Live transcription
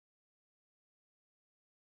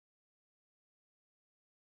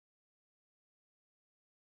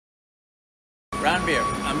Ranbir,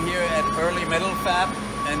 I'm here at Early Metal Fab,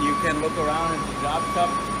 and you can look around at the job shop.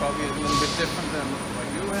 It's probably a little bit different than what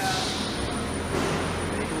you have.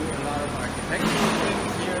 They do a lot of architectural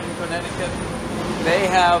things here in Connecticut. They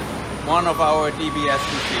have one of our DBS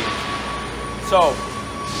machines. So,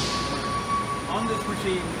 on this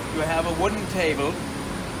machine, you have a wooden table.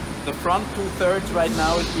 The front 2/3 right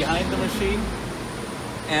now is behind the machine,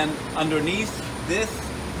 and underneath this,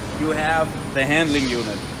 you have the handling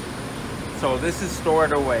unit. So this is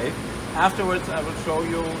stored away. Afterwards, I will show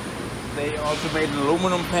you, they also made an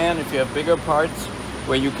aluminum pan if you have bigger parts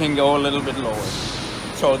where you can go a little bit lower.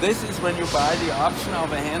 So this is when you buy the option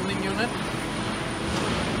of a handling unit,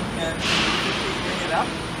 and you bring it up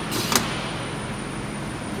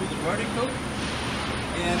to the vertical,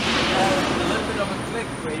 and you have a little bit of a click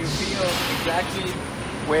where you feel exactly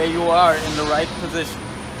where you are in the right position.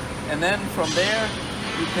 And then from there,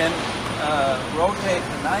 you can rotate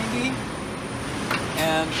the 90,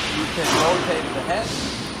 and you can rotate the head.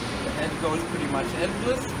 The head goes pretty much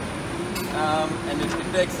endless, and it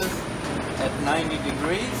indexes at 90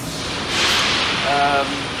 degrees.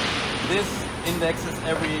 This indexes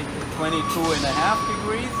every 22.5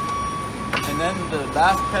 degrees. And then the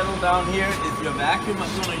last pedal down here is your vacuum. I'm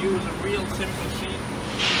going to use a real simple sheet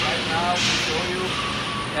right now to show you.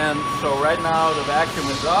 And so right now the vacuum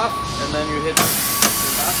is off, and then you hit the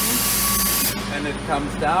button and it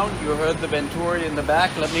comes down. You heard the Venturi in the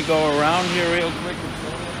back. Let me go around here real quick and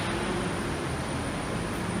show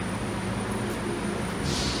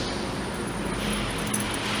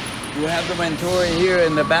you. You have the Venturi here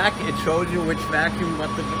in the back. It shows you which vacuum, what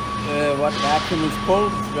vacuum is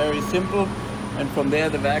pulled. It's very simple. And from there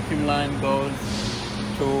the vacuum line goes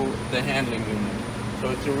to the handling unit. So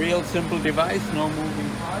it's a real simple device, no moving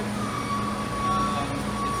parts.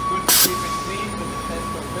 It's good to keep it clean with the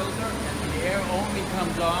Tesco filter, and the air only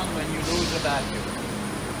comes on when you lose a vacuum.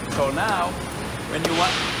 So now, when you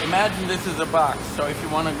want, imagine this is a box. So if you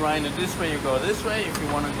want to grind it this way, you go this way. If you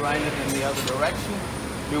want to grind it in the other direction,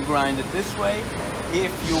 you grind it this way.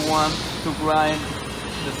 If you want to grind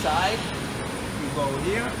the side, you go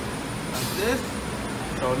here, like this.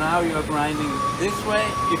 So now you're grinding this way.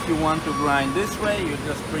 If you want to grind this way, you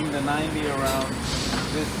just bring the 90 around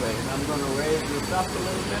this way. And I'm going to raise this up a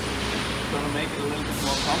little bit. It's going to make it a little bit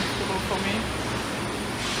more comfortable for me.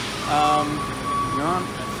 I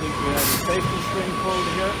think we have the safety string pulled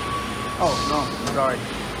here. Oh, no, sorry.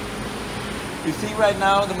 You see right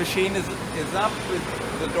now the machine is up with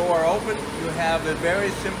the door open. You have a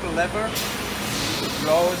very simple lever.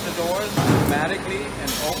 Close the doors automatically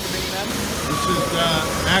and opening them. This is the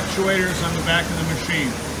actuators on the back of the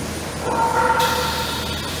machine.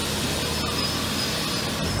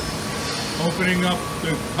 Opening up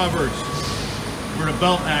the covers for the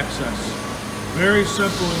belt access. Very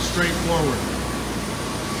simple and straightforward.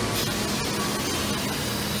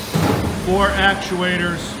 4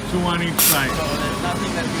 actuators, 2 on each side. So there's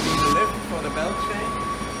nothing that you need to lift for the belt chain,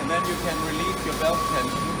 and then you can release your belt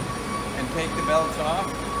tension and take the belts off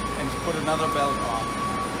and put another belt on.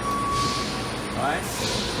 Alright?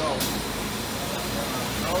 So,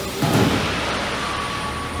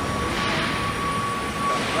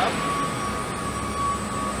 up.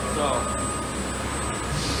 So,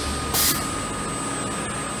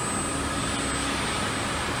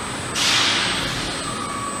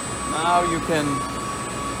 now you can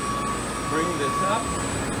bring this up,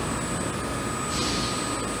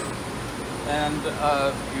 and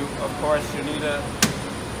you, of course, you need to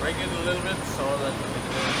break it a little bit so that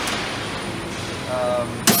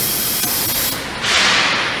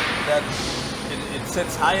it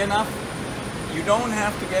sits high enough. You don't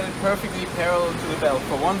have to get it perfectly parallel to the belt.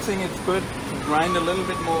 For one thing, it's good to grind a little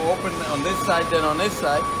bit more open on this side than on this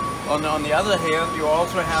side. On the other hand, you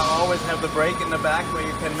also always have the brake in the back where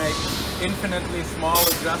you can make infinitely small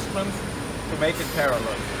adjustments to make it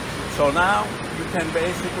parallel. So now you can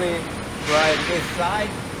basically grind this side.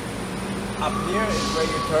 Up here is where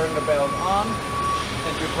you turn the belt on,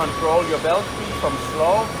 and you control your belt speed from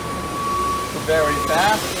slow to very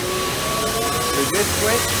fast with this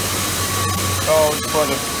switch. So for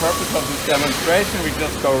the purpose of this demonstration, we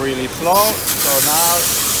just go really slow. So now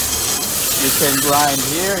you can grind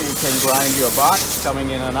here, you can grind your box coming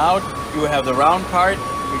in and out. You have the round part.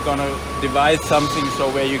 We're going to devise something so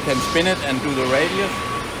where you can spin it and do the radius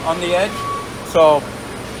on the edge. So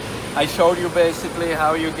I showed you basically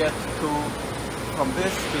how you get to from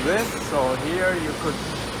this to this. So here you could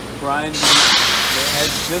grind the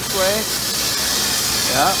edge this way.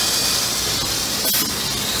 Yeah.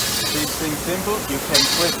 These things simple. You can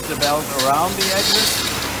twist the belt around the edges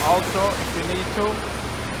also if you need to.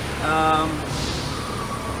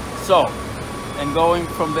 And going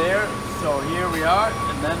from there, so here we are,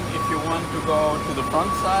 and then if you want to go to the front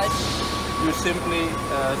side, you simply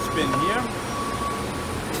spin here,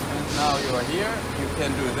 and now you are here. You can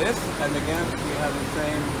do this, and again we have the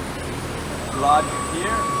same logic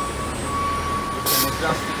here. You can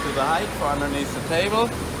adjust it to the height for underneath the table,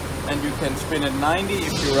 and you can spin it 90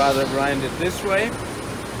 if you rather grind it this way,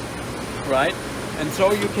 right? And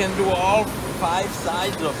so you can do all 5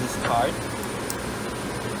 sides of this part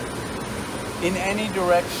in any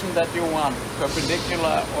direction that you want,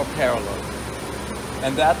 perpendicular or parallel.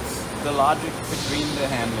 And that's the logic between the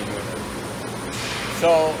handling unit.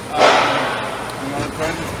 So I'm going to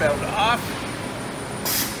turn this belt off.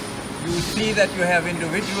 You see that you have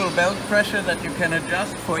individual belt pressure that you can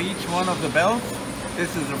adjust for each one of the belts.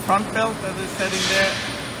 This is the front belt that is setting there,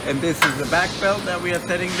 and this is the back belt that we are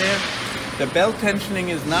setting there. The belt tensioning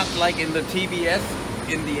is not like in the TBS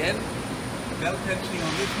in the end. Belt tensioning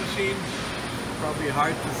on this machine, probably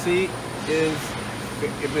hard to see, is,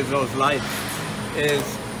 with those lights, is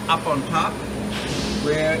up on top,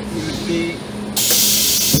 where you see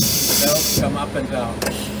the belts come up and down.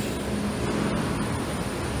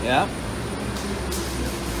 Yeah?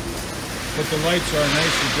 But the lights are a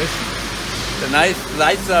nice addition. The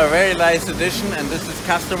lights are a very nice addition, and this is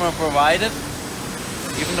customer provided.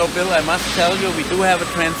 Even though, Bill, I must tell you, we do have a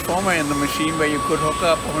transformer in the machine where you could hook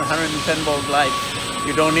up 110 volt lights.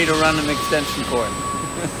 You don't need to run an extension cord.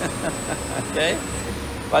 Okay?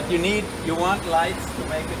 But you want lights to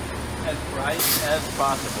make it as bright as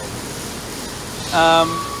possible.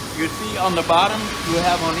 You see on the bottom, you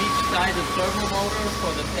have on each side a servo motor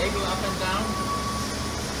for the table up and down.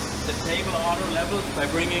 The table auto levels by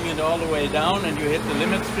bringing it all the way down, and you hit the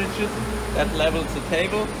limit switches. That levels the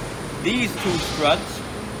table. These 2 struts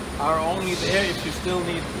are only there if you still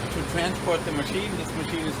need to transport the machine. This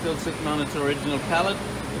machine is still sitting on its original pallet.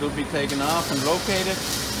 It'll be taken off and located.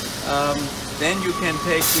 Then you can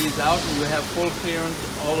take these out and you have full clearance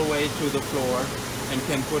all the way to the floor and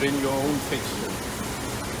can put in your own fixture.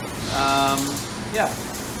 Yeah,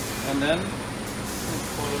 and then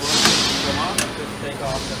for the work to come on, just take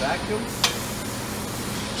off the vacuum.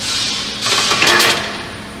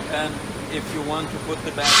 And if you want to put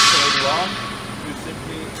the back table on, you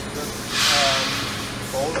simply just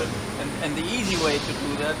fold it. And the easy way to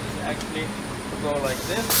do that is actually to go like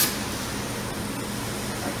this.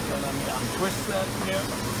 Actually, let me untwist that here.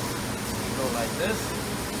 Go like this,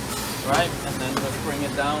 right? And then just bring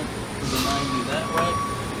it down to the 90 that way.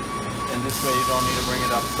 And this way you don't need to bring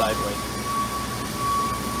it up sideways.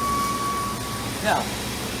 Yeah.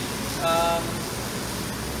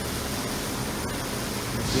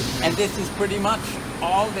 And this is pretty much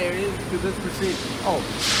all there is to this machine. Oh,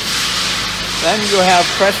 then you have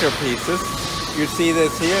pressure pieces. You see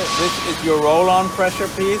this here. This is your roll-on pressure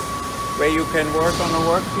piece where you can work on the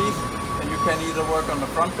workpiece, and you can either work on the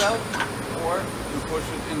front belt or you push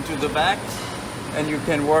it into the back and you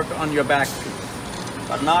can work on your back piece.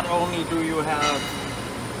 But not only do you have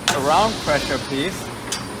a round pressure piece,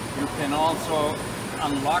 you can also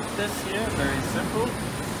unlock this here, very simple,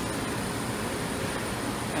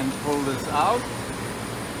 and pull this out.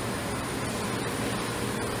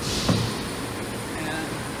 And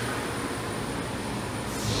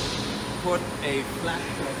put a flat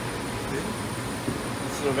plate in.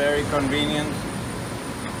 This is a very convenient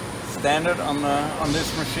standard on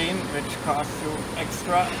this machine, which costs you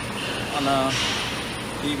extra on a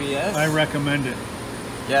DBS. I recommend it.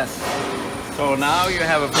 Yes. So now you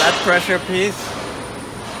have a flat pressure piece,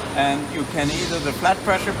 and you can either, the flat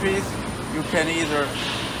pressure piece, you can either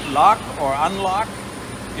lock or unlock.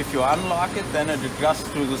 If you unlock it, then it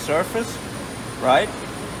adjusts to the surface, right?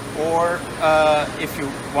 Or if you,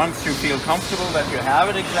 once you feel comfortable that you have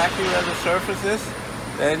it exactly where the surface is,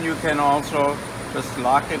 then you can also just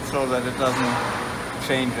lock it so that it doesn't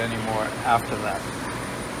change anymore after that,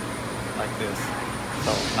 like this.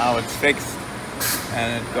 So now it's fixed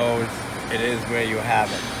and it goes, it is where you have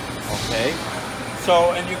it, okay?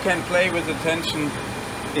 So, and you can play with the tension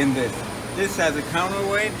in this. This has a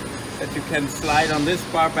counterweight that you can slide on this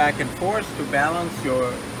bar back and forth to balance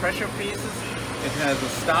your pressure pieces. It has a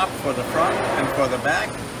stop for the front and for the back.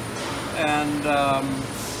 And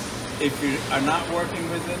if you are not working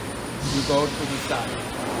with it, you go to the side.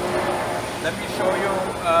 Let me show you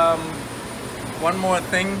one more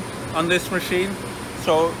thing on this machine.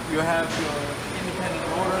 So you have your independent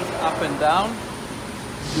motors up and down.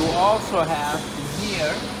 You also have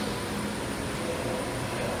here,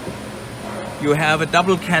 you have a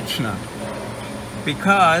double catch nut,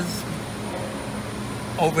 because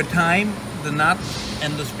over time the nut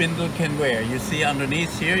and the spindle can wear. You see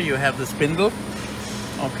underneath here you have the spindle,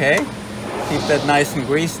 okay? Keep that nice and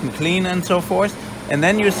greased and clean and so forth. And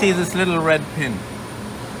then you see this little red pin.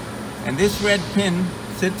 And this red pin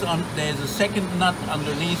sits on, there's a second nut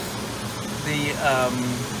underneath the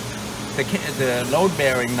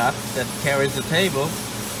load-bearing nut that carries the table.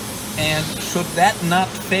 And should that nut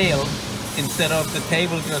fail, instead of the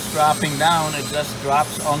table just dropping down, it just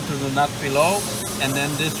drops onto the nut below, and then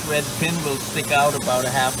this red pin will stick out about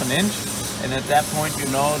 1/2 inch. And at that point you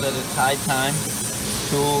know that it's high time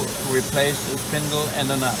to replace the spindle and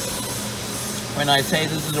the nut. When I say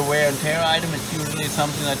this is a wear and tear item, it's usually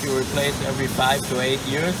something that you replace every 5 to 8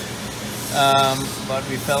 years. But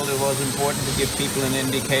we felt it was important to give people an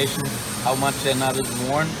indication how much their nut is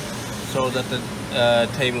worn, so that the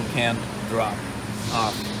table can't drop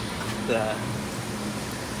off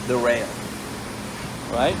the rail.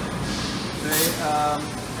 Right?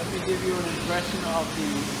 Let me give you an impression of the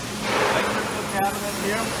electrical cabinet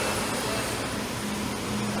here.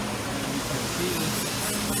 You can see this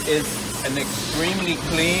is an extremely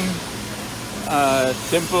clean,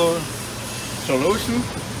 simple solution.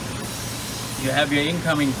 You have your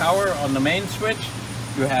incoming power on the main switch,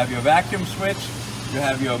 you have your vacuum switch, you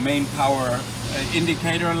have your main power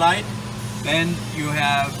indicator light, then you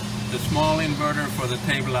have the small inverter for the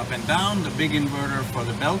table up and down, the big inverter for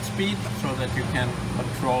the belt speed so that you can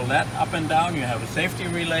control that up and down. You have a safety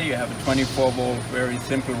relay, you have a 24 volt very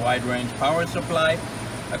simple wide range power supply,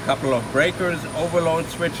 a couple of breakers, overload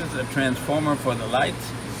switches, a transformer for the lights,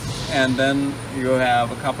 and then you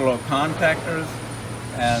have a couple of contactors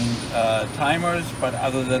and timers. But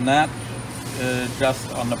other than that, just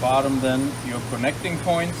on the bottom then your connecting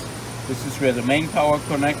points. This is where the main power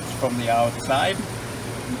connects from the outside,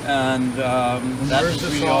 and that is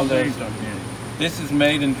really all there is. This is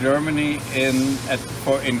made in Germany in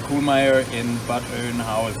Kuhlmeyer in Bad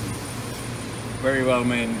Oeynhausen. Very well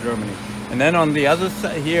made in Germany. And then on the other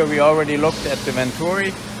side here, we already looked at the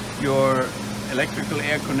Venturi. Your electrical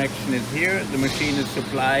air connection is here. The machine is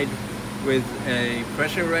supplied with a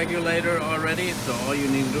pressure regulator already, so all you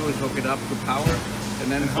need to do is hook it up to power,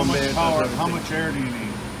 and then how much power? How much air do you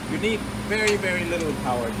need? You need very, very little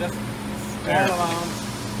power, just small amounts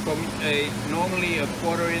from normally a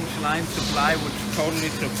 1/4 inch line supply, which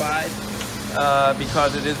totally suffice,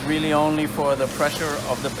 because it is really only for the pressure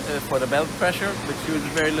of for the belt pressure, which uses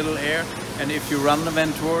very little air. And if you run the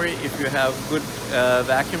Venturi, if you have good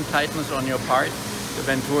vacuum tightness on your part, the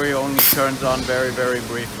Venturi only turns on very, very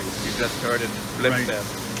briefly. You just heard it blip there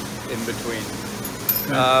in between.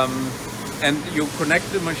 And you connect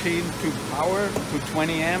the machine to power to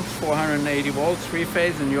 20 amps, 480 volts,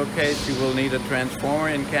 3-phase. In your case, you will need a transformer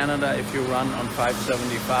in Canada if you run on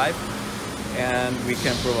 575, and we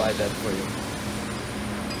can provide that for you.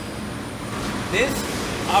 This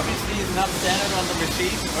obviously is not standard on the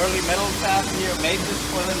machine. Early metal fab here made this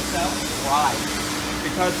for themselves. Why?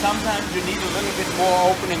 Because sometimes you need a little bit more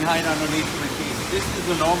opening height underneath the machine. This is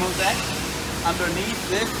a normal deck. Underneath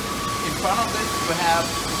this, in front of this, you have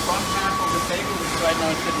the front half of the table, which right now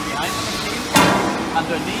is sitting behind the machine.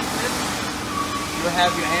 Underneath this, you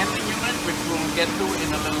have your handling unit, which we'll get to in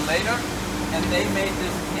a little later. And they made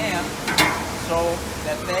this pan so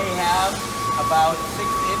that they have about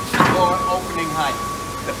 6 inches more opening height.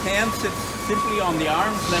 The pan sits simply on the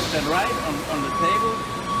arms, left and right, on the table.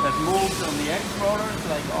 That moves on the X rotors,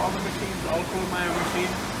 like all the machines, all Kuhlmeyer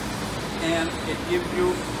machines. And it gives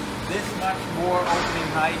you this much more opening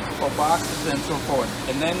height for boxes and so forth.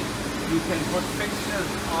 And then you can put fixtures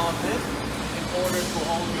on this in order to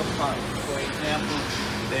hold your parts. For example,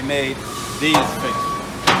 they made these fixtures,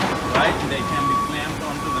 right? They can be clamped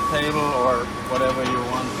onto the table or whatever you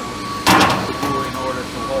want to do in order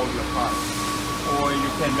to hold your parts. Or you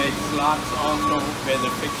can make slots also where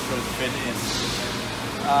the fixtures fit in.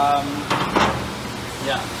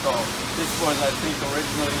 Yeah, so this was, I think,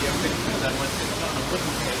 originally a fixture that was sitting on a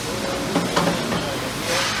wooden table.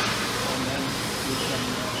 And then you can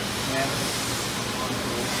clamp it onto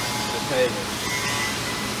the table.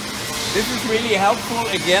 This is really helpful,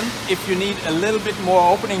 again, if you need a little bit more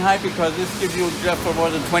opening height, because this gives you just for more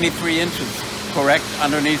than 23 inches, correct,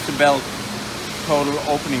 underneath the belt, total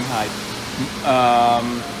opening height,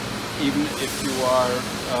 even if you are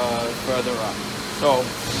further up. So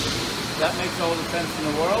that makes all the sense in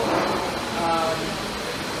the world.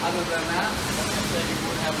 Other than that, like I said, you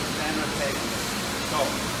would have a standard table. So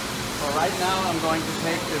for right now, I'm going to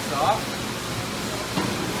take this off.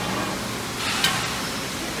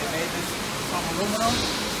 They made this from aluminum.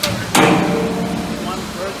 One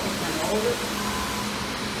person can hold it.